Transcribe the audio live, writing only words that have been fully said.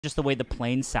just the way the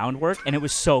planes sound work, and it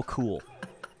was so cool.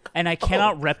 And I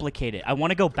cannot replicate it. I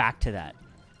want to go back to that.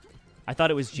 I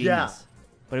thought it was genius. Yeah.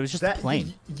 But it was just a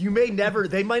plane. You may never.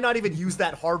 They might not even use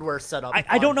that hardware setup.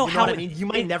 I don't know how. What I mean, you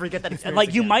might never get that experience.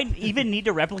 Like you again. might even need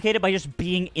to replicate it by just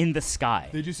being in the sky.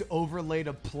 They just overlaid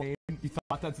a plane. You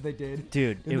thought that's what they did?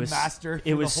 Dude, it was master.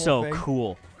 It was so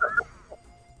cool.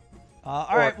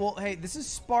 All right. Well, hey, this is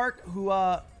Spark who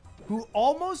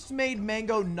almost made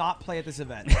Mango not play at this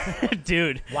event.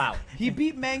 Dude. Wow. He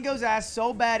beat Mango's ass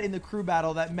so bad in the crew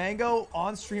battle that Mango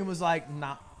on stream was like,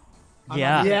 nah.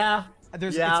 Yeah. Yeah.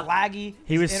 It's laggy.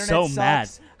 He was His so internet mad.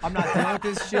 sucks. I'm not dealing with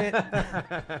this shit.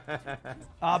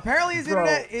 Apparently his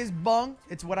internet is bung.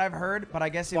 It's what I've heard, but I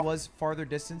guess it was farther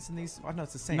distance in these. Oh, no,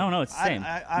 it's the same. No, it's the same.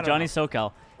 I don't Johnny know.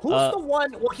 SoCal. Who's the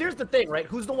one? Well, here's the thing, right?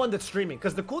 Who's the one that's streaming?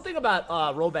 Because the cool thing about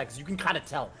Robex is you can kind of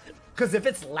tell. Because if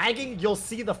it's lagging, you'll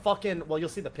see the fucking. Well, you'll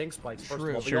see the ping spikes first of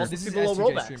all. But you'll also This see is the low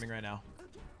S2J Robex. streaming right now.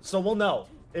 So we'll know.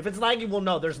 If it's lagging, we'll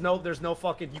know. There's no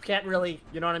fucking. You can't really.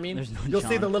 You know what I mean? There's no You'll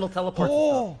see John. the little teleports.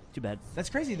 Oh, too bad. That's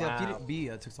crazy. The Wow. updated B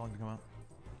took so long to come out.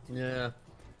 Yeah.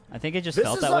 I think it just This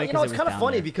felt is that way you know because it's it was kind of down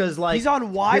funny there. because like He's on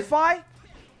Wi-Fi?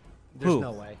 There's Who?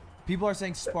 no way. People are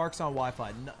saying Spark's on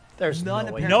Wi-Fi. There's none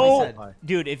no way. apparently said. No,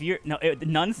 dude. If you're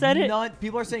none said it. None.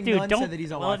 People are saying Dude, none don't. said that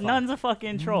he's on Well, Wi-Fi. none's a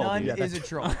fucking troll. None Dude. is a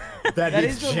troll. That That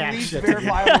means is the jack least shit.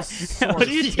 verifiable source. What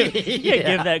do you do? You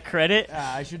Yeah. give that credit.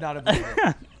 I should not have believed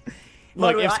it.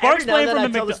 Look, if Sparks every now playing and then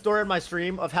from I tell the the story in my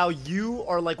stream of how you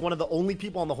are like one of the only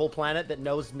people on the whole planet that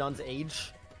knows Nun's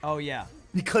age. Oh, yeah.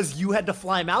 Because you had to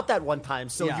fly him out that one time,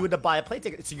 so Yeah. you had to buy a plane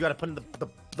ticket. So you got to put in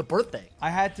the birthday. I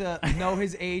had to know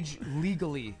his age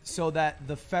legally so that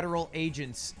the federal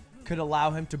agents could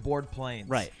allow him to board planes.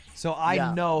 Right. So I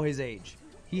Yeah. know his age.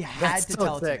 He had That's to so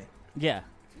tell it to sick. me. Yeah.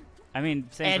 I mean,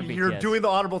 same And for you're BTS. doing the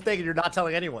honorable thing, and you're not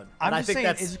telling anyone. I'm and just I saying,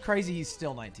 think that's it's crazy he's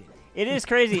still 19. It is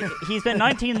crazy. He's been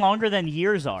 19 longer than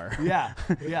years are. Yeah.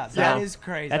 Yeah, that is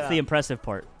crazy. That's the impressive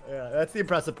part. yeah, that's the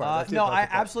impressive part. That's the No, I impressive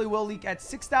part. absolutely will leak at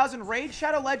 6,000 Raid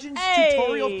Shadow Legends Hey!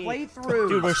 tutorial playthrough.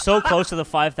 Dude, we're so close to the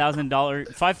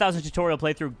 $5,000 tutorial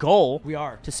playthrough goal. We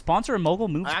are. To sponsor a Mobile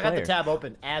Moves I got player. the tab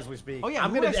open as we speak. Oh, yeah, I'm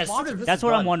who gonna. has As soon as sponsored? this That's is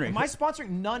what I'm done- wondering. Am I sponsoring?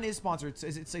 None is sponsored.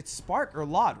 It's Spark or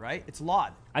LOD, right? It's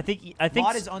LOD. I think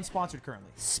LOD is unsponsored currently.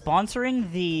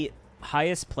 sponsoring the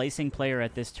highest placing player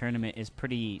at this tournament is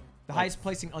pretty The highest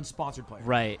placing unsponsored player.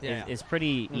 right. Yeah. Is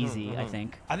pretty easy, I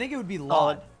think. I think it would be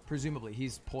LOD, presumably.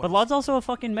 He's poised. But Lod's also a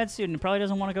fucking med student and probably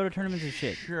doesn't want to go to tournaments and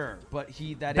shit. Sure, but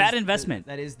that Bad is investment.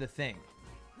 that is the thing.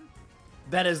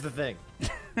 That is the thing.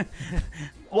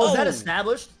 Well, is that Oh.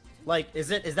 established? Like, is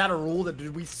that a rule? That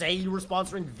did we say you were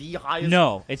sponsoring the highest?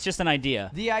 No, it's just an idea.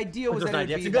 The idea was Just that an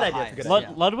it idea. would It's be a good the idea. It's a good highest.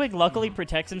 idea. Ludwig luckily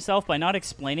protects himself by not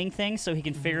explaining things so he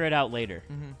can figure it out later.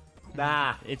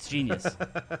 Nah. It's genius.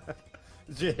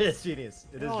 It's genius.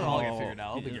 It is. I'll genius. get figured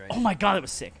out. It'll be great. Oh my god, that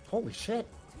was sick. Holy shit.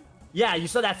 Yeah, you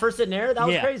saw that first hit in air? That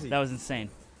was yeah, crazy. that was insane.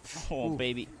 Oh,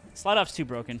 baby. Slide off's too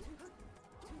broken.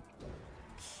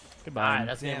 Goodbye. Alright,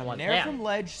 that's game Damn, one. Nair Damn. from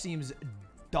ledge seems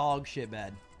dog shit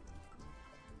bad.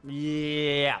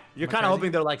 Yeah. You're I kind crazy? of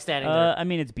hoping they're like standing there. I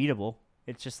mean, it's beatable.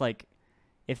 It's just like,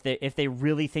 if they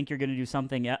really think you're gonna do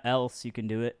something else, you can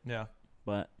do it. Yeah.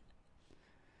 But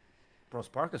Bro,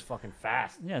 Spark is fucking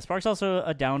fast. yeah, Spark's also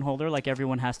a down holder, like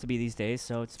everyone has to be these days.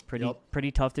 So it's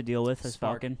pretty tough to deal with as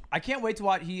Spark. Falcon. I can't wait to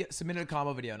watch. He submitted a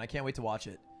combo video, and I can't wait to watch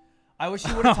it. I wish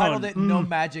he would have titled it "No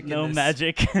Magic." No in this.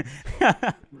 magic.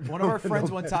 One of our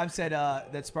friends one time said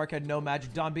that Spark had no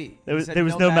magic. Don B. There was- He said there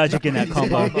was no magic in that these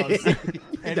combo. combos.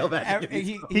 And No magic.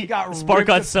 he got Spark ripped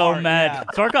got so apart, mad.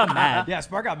 Yeah. Spark got mad. Yeah,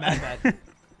 Spark got mad.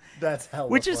 That's hella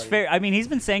Which is funny. fair. I mean, he's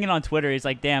been saying it on Twitter. He's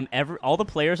like, damn, all the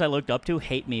players I looked up to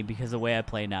hate me because of the way I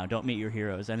play now. Don't meet your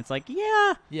heroes. And it's like,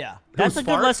 yeah. Yeah. That's a good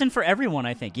Spark? lesson for everyone,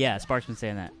 I think. Yeah, Spark's been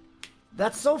saying that.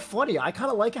 That's so funny. I kind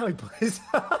of like how he plays.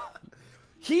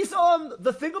 He's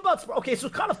the thing about Spark. Okay, so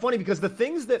it's kind of funny because the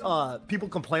things that people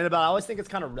complain about, I always think it's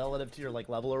kind of relative to your like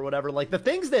level or whatever. Like the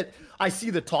things that I see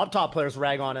the top players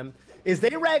rag on him is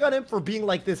they rag on him for being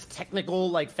like this technical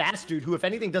like fast dude who, if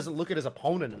anything, doesn't look at his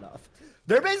opponent enough.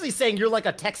 They're basically saying you're like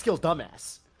a tech skills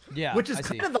dumbass. Yeah, which is I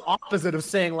see. kind of the opposite of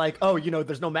saying like, oh, you know,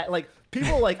 there's no like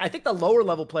people like I think the lower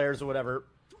level players or whatever.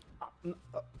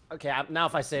 Okay, now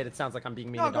if I say it, it sounds like I'm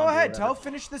being mean. No, to go Don B or ahead, whatever. Toe.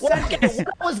 Finish the Well, sentence. what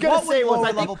I was gonna What say would was, lower I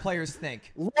think level players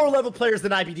think? lower level players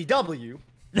than IBDW,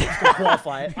 just to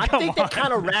qualify it. I think they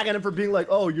kind of rag on him for being like,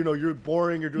 oh, you know, you're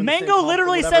boring, you're doing the same Mango comp or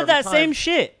literally whatever said every that time. same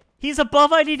shit. He's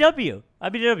above IDW.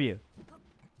 IBDW.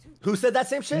 Who said that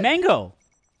same shit? Mango.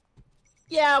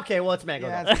 Yeah, okay, well, it's Mango.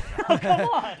 Yeah, then. Come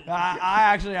on.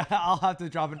 I'll have to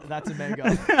drop it. That's a mango.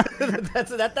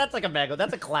 that's like a Mango.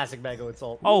 That's a classic Mango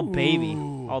insult. Oh, baby.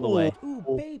 All the way. Ooh,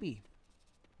 baby.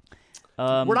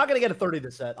 We're not gonna get a 30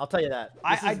 this set. I'll tell you that.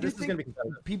 I do this is think gonna be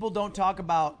competitive. people don't talk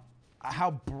about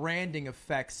how branding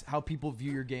affects how people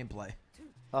view your gameplay.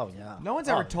 Oh yeah. No one's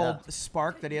ever told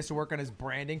Spark that he has to work on his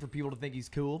branding for people to think he's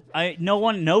cool. No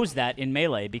one knows that in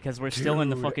Melee because we're still in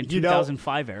the fucking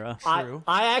 2005 era. True.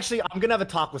 I'm gonna have a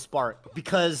talk with Spark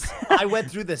because I went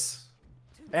through this.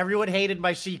 Everyone hated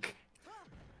my Sheik.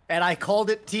 And I called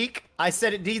it Teak. I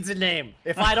said it needs a name.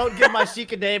 If I don't give my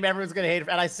Sheik a name, everyone's gonna hate it.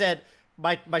 And I said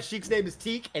my Sheik's name is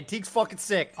Teak, and Teak's fucking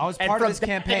sick. I was part of this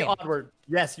campaign. Onward,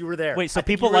 yes, you were there. Wait, so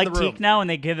people like Teak now and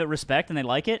they give it respect and they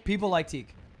like it? People like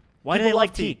Teak. Why do they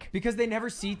like Teak? Because they never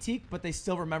see Teak, but they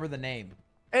still remember the name.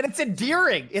 And it's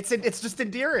endearing. It's just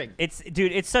endearing. It's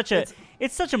such a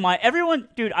everyone,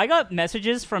 dude. I got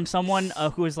messages from someone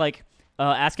who was like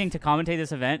asking to commentate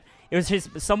this event. It was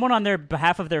someone on their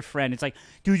behalf of their friend. It's like,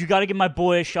 dude, you got to give my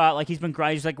boy a shot. Like he's been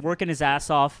grinding, he's like working his ass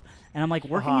off, and I'm like,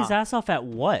 working his ass off at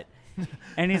what?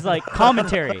 And he's like,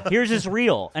 commentary. Here's his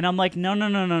reel, and I'm like, no.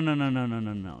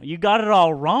 You got it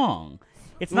all wrong.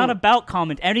 It's not about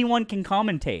comment. Anyone can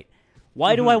commentate.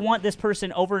 Why do I want this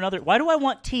person over another? Why do I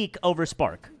want Teak over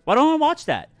Spark? Why don't I watch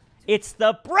that? It's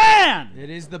the brand. It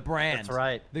is the brand. That's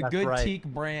right. The That's good right. Teak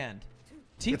brand.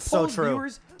 Teak It's pulls so true.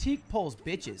 viewers. Teak pulls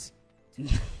bitches.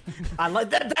 I like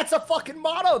that. That's a fucking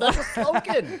motto. That's a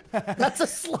slogan. That's a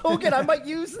slogan. I might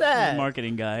use that.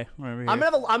 Marketing guy. Over here. I'm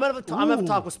gonna have a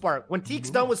talk with Spark. When Teak's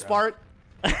done with Spark,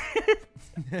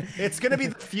 it's gonna be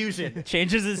the fusion.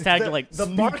 Changes his tag to like the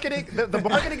marketing, the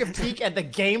marketing of Teak and the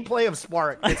gameplay of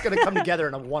Spark. It's gonna come together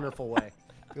in a wonderful way.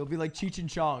 It'll be like Cheech and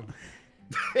Chong.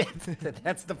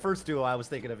 That's the first duo I was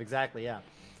thinking of. Exactly. Yeah.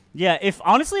 Yeah. If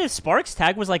Spark's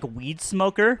tag was like weed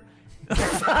smoker.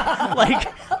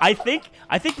 Like I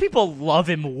think people love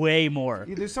him way more.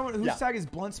 Yeah, there's someone whose tag is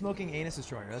blunt smoking anus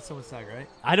destroyer. That's someone's tag, right?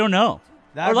 I don't know.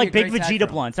 That'd or like be a Big great tag Vegeta for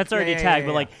him. blunts. That's already a tag.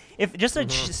 But like if just a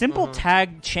simple Mm-hmm.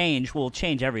 tag change will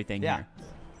change everything Yeah. here.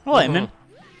 Hello, man.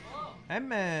 Hey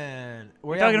man,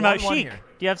 We're talking about Sheik. Do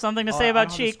you have something to say about I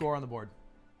don't have Sheik? the score on the board.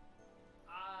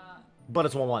 But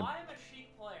it's 1-1. I'm a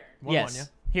Sheik player. 1-1, Yes. yeah?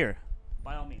 Here,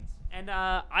 by all means. And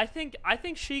I think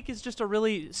Sheik is just a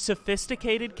really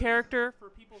sophisticated character for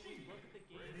people who look at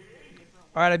the game.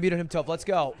 All right, I muted him, Toph. Let's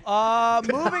go.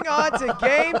 Moving on to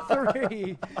game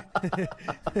 3.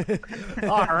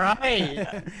 All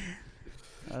right.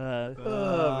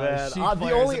 Oh man. Sheik The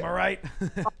players, only- am I right? I'm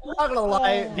not gonna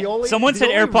lie. The only Someone the said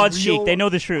only AirPods Sheik. real They know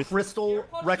the truth. Crystal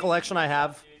recollection I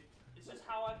have. It's just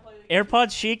how I play the game.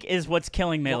 AirPods Sheik is what's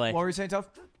killing Melee. What were you saying, Toph?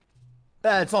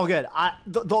 It's all good.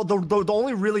 The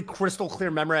only really crystal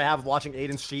clear memory I have of watching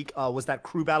Aiden's Sheik was that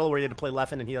crew battle where he had to play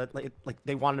Leffen and he like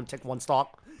they wanted him to take one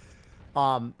stock.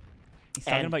 He's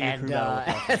talking about your crew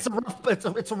battle.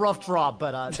 it's a rough draw,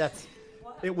 but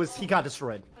he got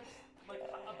destroyed. Like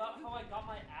about how I got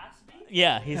my ass beat.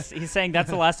 Yeah, he's saying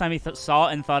that's the last time he saw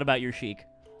and thought about your Sheik.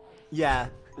 Yeah,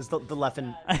 it's the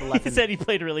Leffen. He said he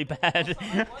played really bad. It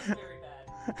was very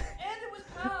bad. And it was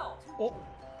Pal.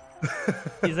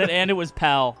 He said, and it was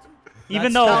Pal.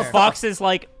 Even That's though fair. Fox is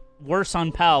like worse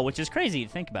on Pal, which is crazy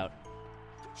to think about.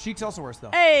 Sheik's also worse,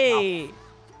 though. Hey!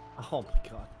 Oh my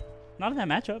god. Not in that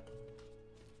matchup.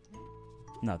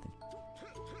 Nothing.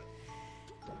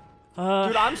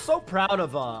 Dude, I'm so proud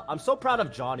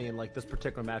of Johnny in like this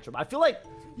particular matchup. I feel like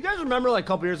you guys remember like a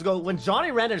couple years ago when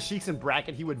Johnny ran into Sheik's in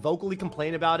bracket, he would vocally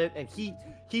complain about it, and he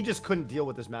just couldn't deal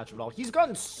with this matchup at all. He's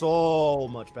gotten so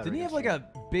much better. Didn't he have like a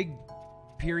big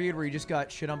period where he just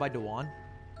got shit on by Dewan?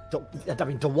 I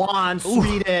mean, Dewan,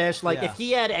 Swedish. Like, Yeah. if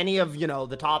he had any of,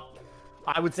 the top,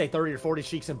 I would say 30 or 40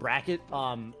 Sheiks in bracket,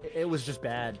 it was just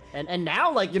bad. And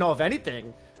now, like, if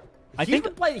anything,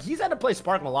 he's had to play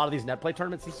Spark in a lot of these net play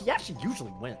tournaments. He actually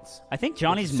usually wins. I think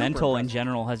Johnny's Super mental in impressive.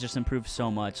 general has just improved so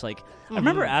much. Like, I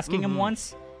remember asking him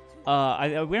once, we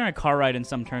were in a car ride in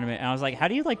some tournament, and I was like, how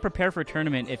do you, like, prepare for a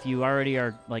tournament if you already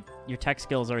are, like, your tech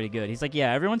skills already good? He's like,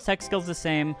 yeah, everyone's tech skills the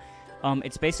same.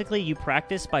 It's basically you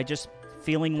practice by just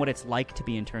feeling what it's like to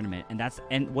be in tournament,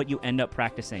 and what you end up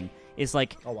practicing is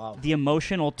like the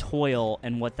emotional toil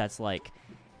and what that's like.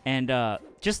 And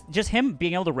just him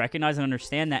being able to recognize and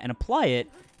understand that and apply it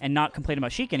and not complain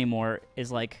about Sheik anymore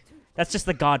is like, that's just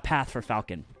the god path for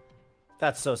Falcon.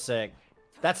 That's so sick.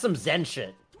 That's some Zen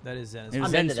shit. That is Zen. It was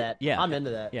I'm into Zen- that. Yeah, I'm into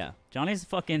that. Yeah, Johnny's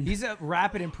fucking. He's a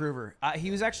rapid improver. He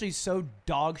was actually so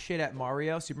dog shit at Super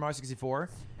Mario 64,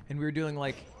 and we were doing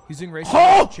like, he was doing racing,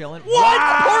 chilling. What?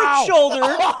 Wow! Pork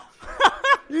shoulder.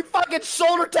 You fucking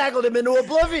shoulder tackled him into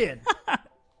oblivion.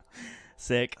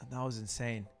 Sick. That was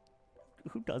insane.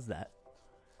 Who does that?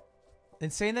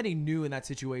 And saying that he knew in that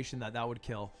situation that would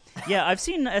kill. Yeah, I've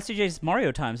seen S2J's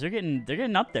Mario times. They're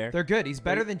getting up there. They're good. He's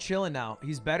better than Chillin' now.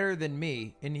 He's better than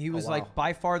me, and he was like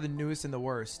by far the newest and the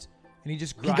worst. And he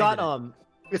just grinded. He got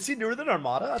Is he newer than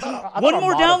Armada? One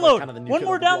more download. One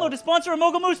more download to sponsor a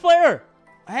Mogul Moose player.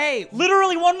 Hey,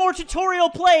 literally one more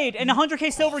tutorial played and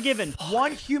 100K silver given.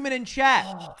 One human in chat.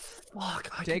 Oh,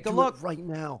 fuck. Take a look right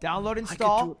now. Download,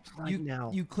 install.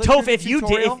 You click Toph, your if you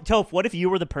tutorial. did, Toph, what if you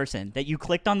were the person that you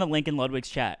clicked on the link in Ludwig's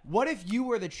chat? What if you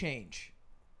were the change?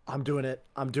 I'm doing it.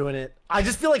 I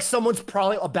just feel like someone's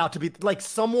probably about to beat the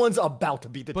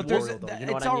tutorial, though. You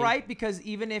know It's all right because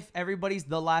even if everybody's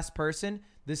the last person,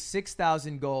 the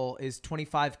 6,000 goal is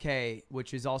 25K,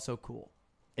 which is also cool.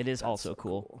 It is also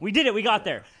cool. We did it. We got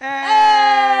there.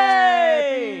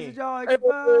 Hey!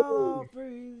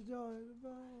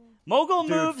 Mogul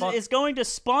Moves is going to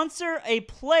sponsor a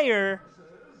player.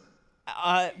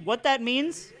 What that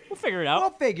means, we'll figure it out. We'll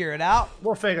figure it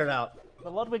out. The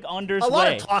Ludwig Unders A lot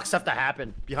way. of talks have to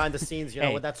happen behind the scenes, you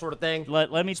know, with that sort of thing.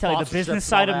 Let me tell you, the business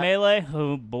side of Melee,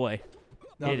 oh boy.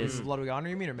 No, it this is. is Ludwig Honor,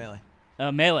 you mean, or Melee?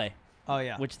 Melee. Oh,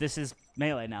 yeah. Which this is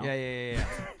Melee now. Yeah.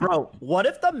 Bro, what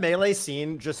if the Melee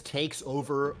scene just takes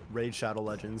over Raid Shadow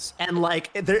Legends and like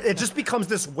it just becomes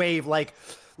this wave, like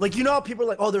you know how people are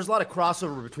like, oh, there's a lot of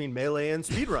crossover between Melee and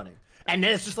speedrunning. And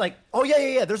then it's just like, oh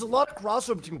yeah. There's a lot of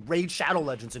crossover between Raid Shadow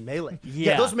Legends and Melee.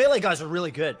 Yeah, those Melee guys are really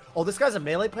good. Oh, this guy's a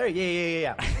Melee player?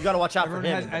 Yeah. You gotta watch out for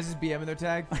him. Has his BM in their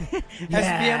tag. As the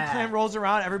BM clan rolls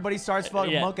around, everybody starts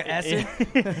fucking Monka S-ing.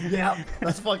 Yeah,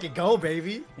 let's fucking go,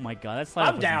 baby. Oh my god, that's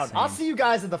I'm down. insane. I'll see you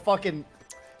guys in the fucking.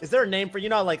 Is there a name for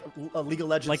like League of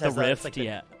Legends? Like the Rift,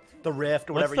 The Rift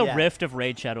or whatever. What's the Rift of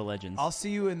Raid Shadow Legends? I'll see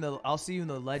you in the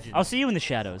Legends. I'll see you in the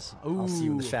shadows. Ooh, I'll see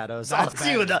you in the shadows. That's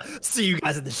See you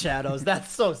guys in the shadows.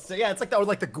 That's so sick. Yeah, it's like that, or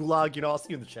like the Gulag. You know, I'll see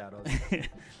you in the shadows.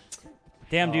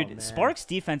 Damn, dude, man. Spark's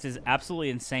defense is absolutely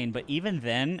insane. But even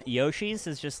then, Yoshi's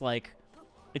is just like,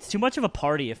 it's too much of a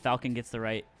party if Falcon gets the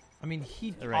right. I mean,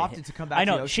 he right opted hit. to come back. I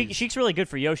know to Yoshi's. Sheik's really good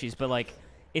for Yoshi's, but like,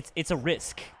 it's a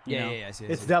risk. You know? Yeah. I see.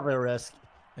 It's definitely a risk.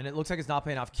 And it looks like it's not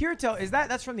paying off. Kirito,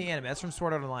 that's from the anime. That's from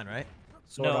Sword Art Online, right?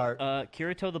 Sword Art.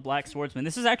 Kirito the Black Swordsman.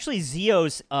 This is actually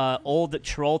Zio's old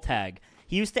troll tag.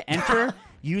 He used to enter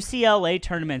UCLA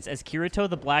tournaments as Kirito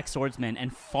the Black Swordsman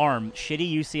and farm shitty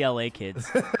UCLA kids.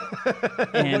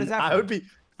 And what is that? I would be.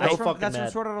 That's From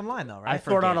Sword Art Online, though, right?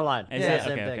 Sword Art Online. Is Yeah, it?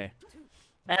 same thing. Okay.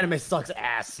 Anime sucks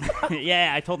ass.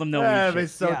 Yeah, I told him no.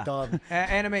 Anime's so Yeah. dumb.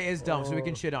 Anime is dumb, so we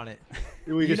can shit on it.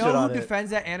 We You can know shit who on it.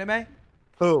 defends that anime?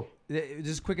 Who?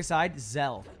 Just a quick aside,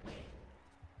 Zell.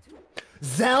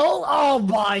 Zell? Oh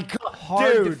my god,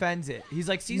 Hard dude. defends it. He's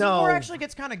like, season No. 4 actually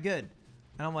gets kind of good.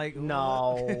 And I'm like,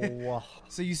 No.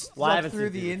 So you Well, I slept haven't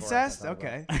through seen the season 4, incest? I don't know.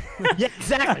 Okay. Yeah,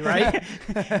 exactly,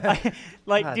 right?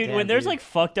 Like, dude, damn, when there's dude. like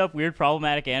fucked up, weird,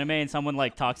 problematic anime, and someone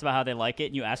like talks about how they like it,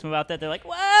 and you ask them about that, they're like,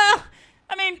 well,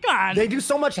 I mean, come on. They do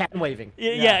so much hand waving.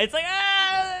 Yeah, it's like,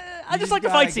 I just like the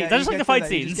fight scenes. I just like the fight You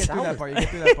scenes. get through that part. You get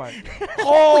through that part.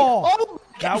 Oh,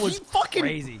 That was he fucking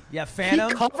crazy. Yeah, He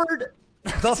Phantom. covered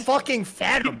the fucking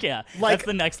Phantom. Yeah, like that's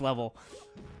the next level.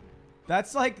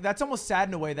 That's almost sad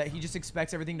in a way that he just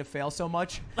expects everything to fail so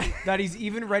much that he's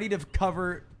even ready to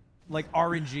cover like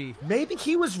RNG. maybe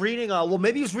he was reading.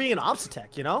 Maybe he was reading an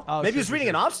Obsitech. You know, Oh, maybe sure, he was sure, reading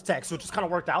sure. an Obsitech, so it just kind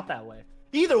of worked out that way.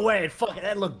 Either way,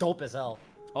 that looked dope as hell.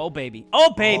 Oh baby,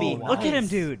 oh baby, Oh, look at him, nice.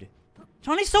 dude.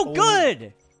 Johnny's so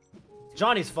good.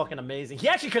 Johnny's fucking amazing. He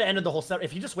actually could have ended the whole set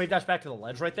if he just wave dash back to the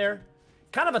ledge right there.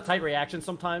 Kind of a tight reaction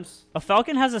sometimes. A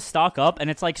Falcon has a stock up, and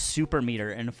it's like super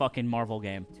meter in a fucking Marvel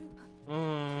game.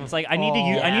 It's like I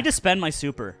need to spend my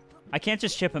super. I can't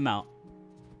just chip him out.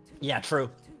 Yeah, true.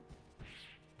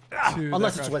 Dude,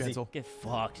 Unless that it's crouch Wizzy. cancel. Get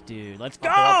fucked, dude. Let's Up,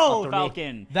 up, go, up,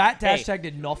 Falcon. That Hey, hashtag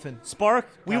did nothing. Spark,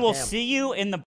 we will Goddamn. see you in the